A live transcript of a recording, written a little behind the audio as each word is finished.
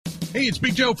Hey, it's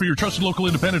Big Joe for your trusted local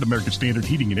independent American Standard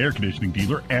heating and air conditioning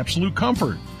dealer, Absolute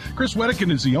Comfort. Chris Wedekin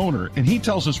is the owner, and he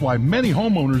tells us why many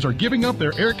homeowners are giving up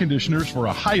their air conditioners for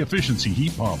a high-efficiency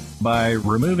heat pump. By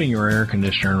removing your air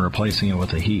conditioner and replacing it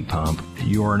with a heat pump,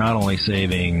 you are not only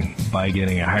saving by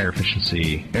getting a higher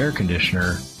efficiency air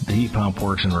conditioner, the heat pump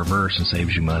works in reverse and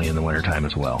saves you money in the wintertime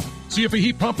as well. See if a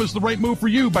heat pump is the right move for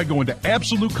you by going to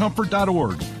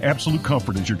AbsoluteComfort.org. Absolute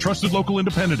Comfort is your trusted local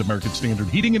independent American Standard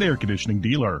heating and air conditioning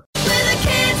dealer.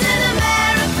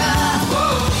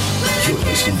 You're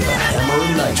listening to the Hammer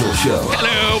and Nigel Show.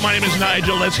 Hello, my name is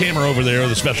Nigel. Let's hammer over there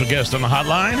with a special guest on the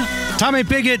hotline. Tommy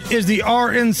Pigott is the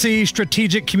RNC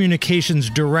Strategic Communications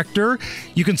Director.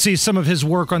 You can see some of his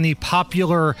work on the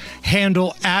popular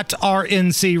handle at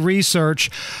RNC Research.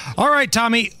 All right,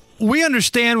 Tommy, we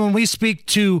understand when we speak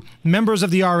to members of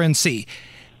the RNC,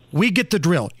 we get the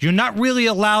drill. You're not really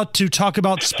allowed to talk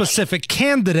about specific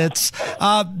candidates.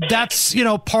 That's,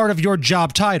 part of your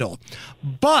job title.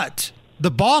 But the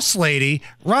boss lady,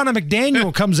 Ronna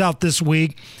McDaniel, comes out this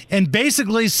week and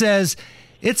basically says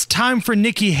it's time for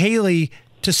Nikki Haley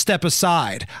to step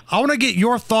aside. I want to get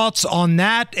your thoughts on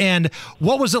that, and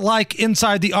what was it like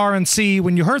inside the RNC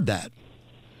when you heard that?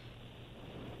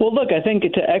 Well, look, I think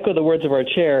to echo the words of our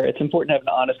chair, it's important to have an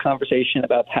honest conversation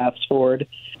about paths forward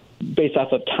based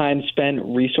off of time spent,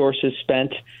 resources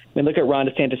spent. I mean, look at Ron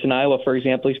DeSantis in Iowa, for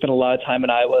example. He spent a lot of time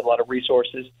in Iowa, a lot of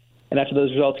resources. And after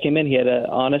those results came in, he had an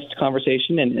honest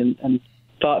conversation and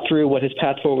thought through what his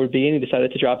path forward would be, and he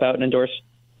decided to drop out and endorse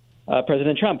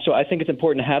President Trump. So I think it's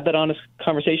important to have that honest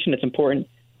conversation. It's important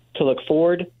to look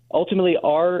forward. Ultimately,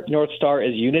 our North Star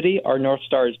is unity. Our North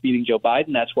Star is beating Joe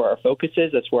Biden. That's where our focus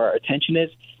is. That's where our attention is.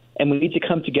 And we need to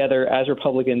come together as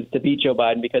Republicans to beat Joe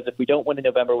Biden, because if we don't win in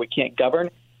November, we can't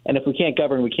govern. And if we can't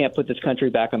govern, we can't put this country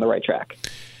back on the right track.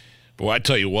 Well, I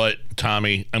tell you what,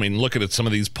 Tommy, I mean, looking at some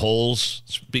of these polls,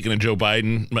 speaking of Joe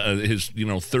Biden, his,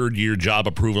 third-year job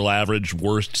approval average,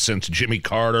 worst since Jimmy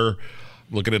Carter.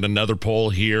 Looking at another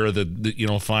poll here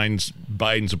that finds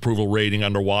Biden's approval rating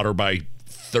underwater by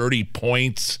 30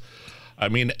 points. I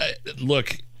mean,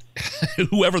 look,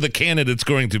 whoever the candidate's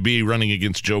going to be running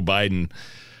against Joe Biden,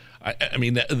 I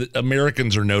mean, the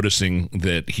Americans are noticing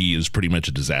that he is pretty much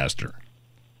a disaster.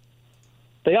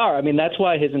 They are. I mean, that's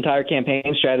why his entire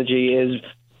campaign strategy is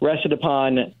rested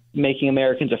upon making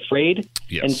Americans afraid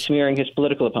and smearing his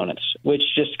political opponents, which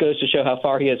just goes to show how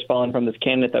far he has fallen from this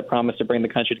candidate that promised to bring the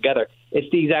country together. It's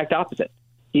the exact opposite.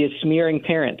 He is smearing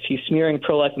parents. He's smearing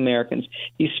pro-life Americans.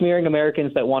 He's smearing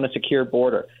Americans that want a secure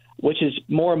border, which is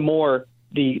more and more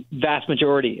the vast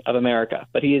majority of America.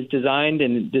 But he is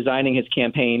designing his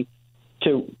campaign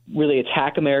to really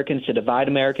attack Americans, to divide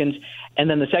Americans. And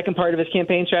then the second part of his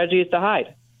campaign strategy is to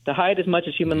hide as much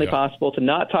as humanly possible, to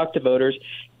not talk to voters,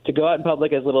 to go out in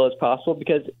public as little as possible,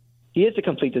 because he is a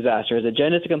complete disaster. His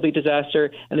agenda is a complete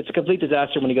disaster, and it's a complete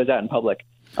disaster when he goes out in public.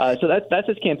 So that's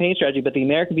his campaign strategy. But the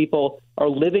American people are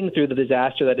living through the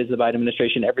disaster that is the Biden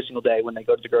administration every single day when they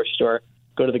go to the grocery store,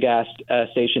 go to the gas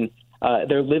station.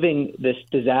 They're living this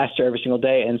disaster every single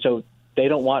day, and so they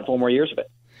don't want 4 more years of it.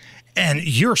 And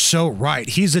you're so right.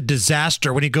 He's a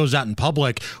disaster when he goes out in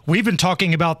public. We've been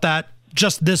talking about that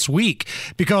just this week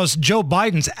because Joe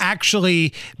Biden's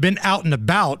actually been out and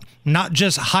about, not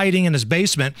just hiding in his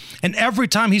basement. And every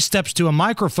time he steps to a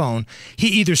microphone, he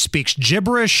either speaks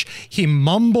gibberish, he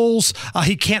mumbles,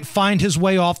 he can't find his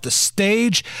way off the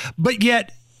stage. But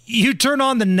yet you turn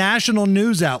on the national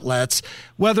news outlets,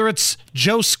 whether it's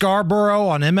Joe Scarborough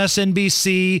on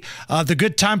MSNBC, the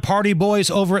Good Time Party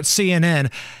Boys over at CNN,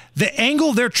 the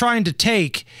angle they're trying to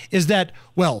take is that,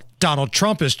 well, Donald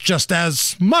Trump is just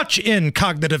as much in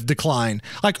cognitive decline.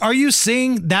 Like, are you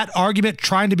seeing that argument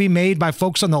trying to be made by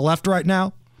folks on the left right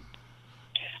now?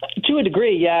 To a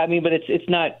degree, yeah. I mean, but it's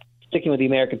not sticking with the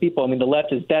American people. I mean, the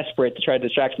left is desperate to try to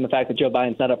distract from the fact that Joe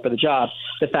Biden's not up for the job,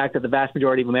 the fact that the vast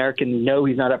majority of Americans know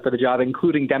he's not up for the job,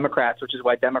 including Democrats, which is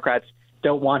why Democrats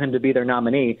don't want him to be their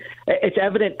nominee. It's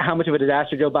evident how much of a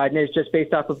disaster Joe Biden is just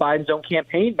based off of Biden's own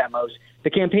campaign memos. The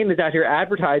campaign is out here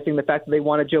advertising the fact that they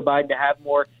wanted Joe Biden to have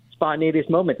more spontaneous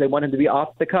moments. They wanted him to be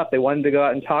off the cuff. They wanted him to go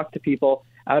out and talk to people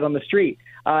out on the street.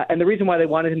 And the reason why they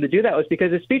wanted him to do that was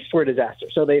because his speeches were a disaster.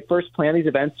 So they first planned these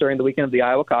events during the weekend of the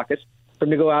Iowa caucus for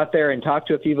him to go out there and talk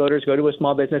to a few voters, go to a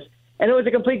small business. And it was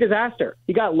a complete disaster.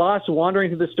 He got lost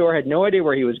wandering through the store, had no idea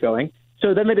where he was going.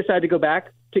 So then they decided to go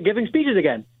back to giving speeches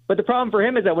again. But the problem for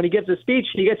him is that when he gives a speech,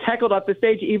 he gets heckled off the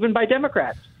stage even by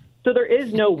Democrats. So there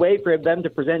is no way for them to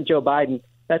present Joe Biden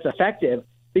that's effective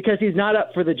because he's not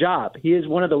up for the job. He is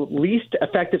one of the least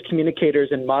effective communicators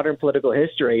in modern political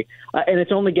history, and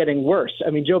it's only getting worse. I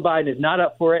mean, Joe Biden is not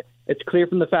up for it. It's clear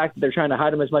from the fact that they're trying to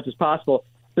hide him as much as possible.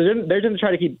 So they're going to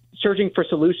try to keep searching for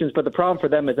solutions, but the problem for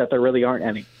them is that there really aren't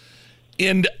any.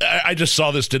 And I just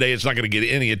saw this today. It's not going to get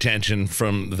any attention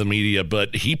from the media,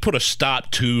 but he put a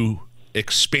stop to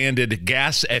expanded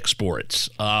gas exports.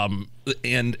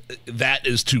 And that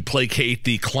is to placate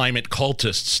the climate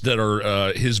cultists that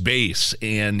are his base.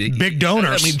 And big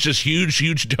donors. I mean, just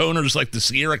huge donors like the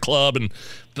Sierra Club and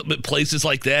places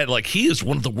like that. Like, he is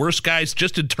one of the worst guys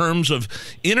just in terms of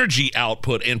energy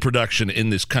output and production in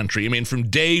this country. I mean, from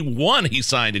day one, he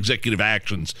signed executive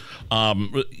actions,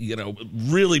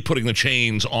 really putting the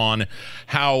chains on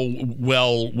how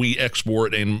well we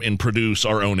export and produce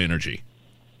our own energy.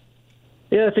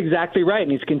 Yeah, that's exactly right. And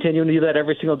he's continuing to do that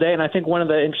every single day. And I think one of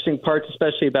the interesting parts,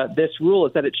 especially about this rule,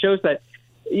 is that it shows that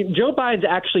Joe Biden's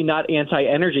actually not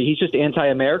anti-energy. He's just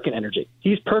anti-American energy.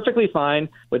 He's perfectly fine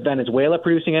with Venezuela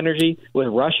producing energy, with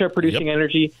Russia producing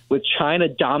energy, with China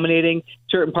dominating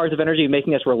certain parts of energy and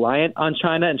making us reliant on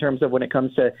China in terms of when it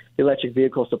comes to the electric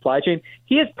vehicle supply chain.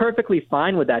 He is perfectly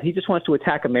fine with that. He just wants to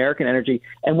attack American energy.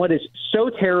 And what is so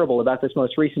terrible about this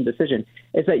most recent decision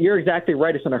is that you're exactly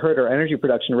right. It's going to hurt our energy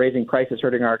production, raising prices,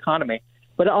 hurting our economy.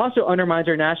 But it also undermines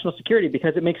our national security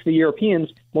because it makes the Europeans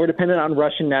more dependent on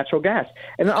Russian natural gas.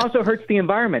 And it also hurts the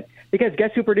environment because guess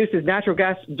who produces natural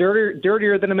gas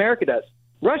dirtier than America does?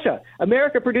 Russia.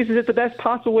 America produces it the best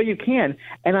possible way you can.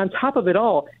 And on top of it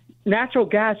all, natural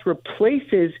gas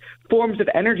replaces forms of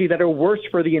energy that are worse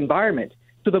for the environment.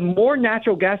 So the more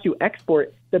natural gas you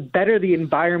export, the better the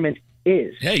environment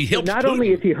is. Yeah, he helps so not Putin.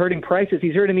 only is he hurting prices,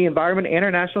 he's hurting the environment and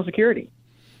our national security.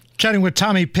 Chatting with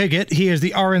Tommy Pigott. He is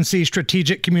the RNC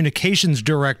Strategic Communications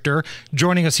Director,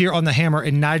 joining us here on the Hammer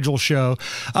and Nigel show.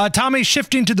 Tommy,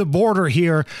 shifting to the border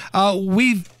here,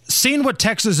 we've seen what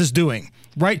Texas is doing,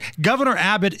 right? Governor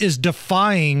Abbott is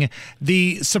defying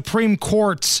the Supreme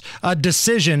Court's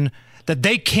decision that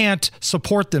they can't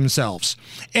support themselves.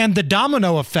 And the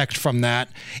domino effect from that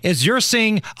is you're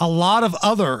seeing a lot of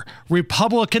other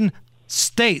Republican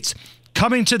states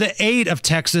coming to the aid of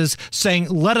Texas, saying,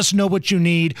 let us know what you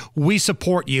need. We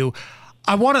support you.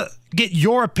 I want to get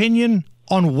your opinion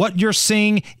on what you're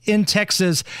seeing in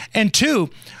Texas. And two,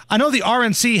 I know the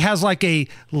RNC has like a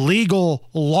legal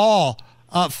law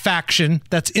faction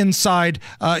that's inside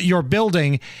your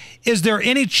building. Is there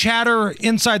any chatter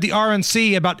inside the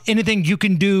RNC about anything you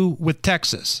can do with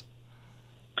Texas?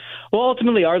 Well,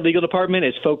 ultimately, our legal department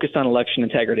is focused on election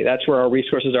integrity. That's where our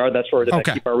resources are. That's where we're going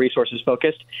to keep our resources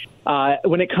focused.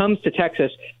 When it comes to Texas,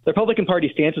 the Republican Party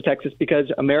stands with Texas because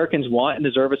Americans want and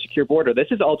deserve a secure border. This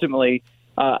is ultimately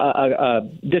a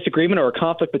disagreement or a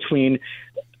conflict between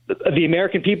the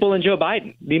American people and Joe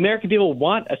Biden. The American people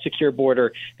want a secure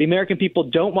border. The American people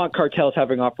don't want cartels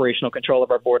having operational control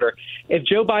of our border. If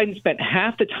Joe Biden spent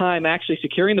half the time actually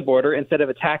securing the border instead of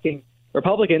attacking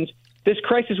Republicans, this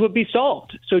crisis would be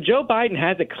solved. So Joe Biden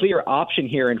has a clear option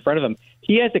here in front of him.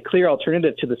 He has a clear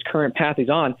alternative to this current path he's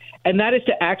on, and that is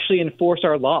to actually enforce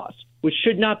our laws, which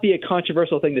should not be a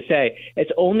controversial thing to say. It's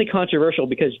only controversial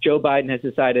because Joe Biden has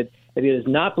decided that he does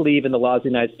not believe in the laws of the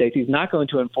United States. He's not going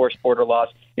to enforce border laws,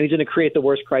 and he's going to create the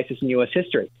worst crisis in U.S.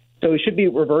 history. So he should be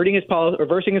reversing his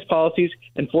policies,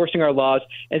 enforcing our laws,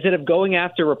 instead of going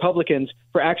after Republicans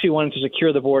for actually wanting to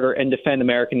secure the border and defend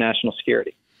American national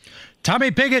security.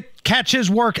 Tommy Pigott, catch his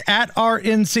work at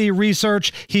RNC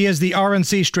Research. He is the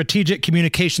RNC Strategic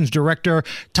Communications Director.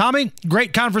 Tommy,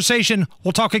 great conversation.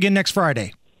 We'll talk again next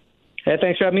Friday. Hey,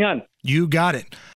 thanks for having me on. You got it.